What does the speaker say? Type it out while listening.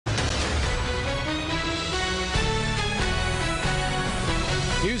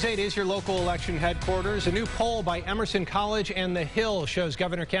News 8 is your local election headquarters. A new poll by Emerson College and The Hill shows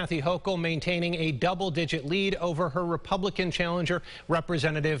Governor Kathy Hochul maintaining a double-digit lead over her Republican challenger,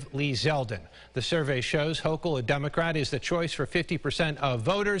 Representative Lee Zeldin. The survey shows Hochul, a Democrat, is the choice for 50% of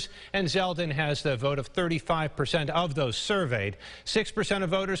voters, and Zeldin has the vote of 35% of those surveyed. 6% of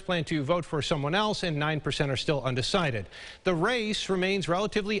voters plan to vote for someone else, and 9% are still undecided. The race remains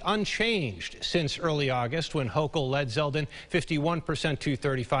relatively unchanged since early August, when Hochul led Zeldin 51% to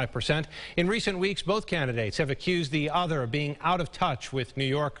 35%. In recent weeks, both candidates have accused the other of being out of touch with New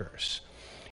Yorkers.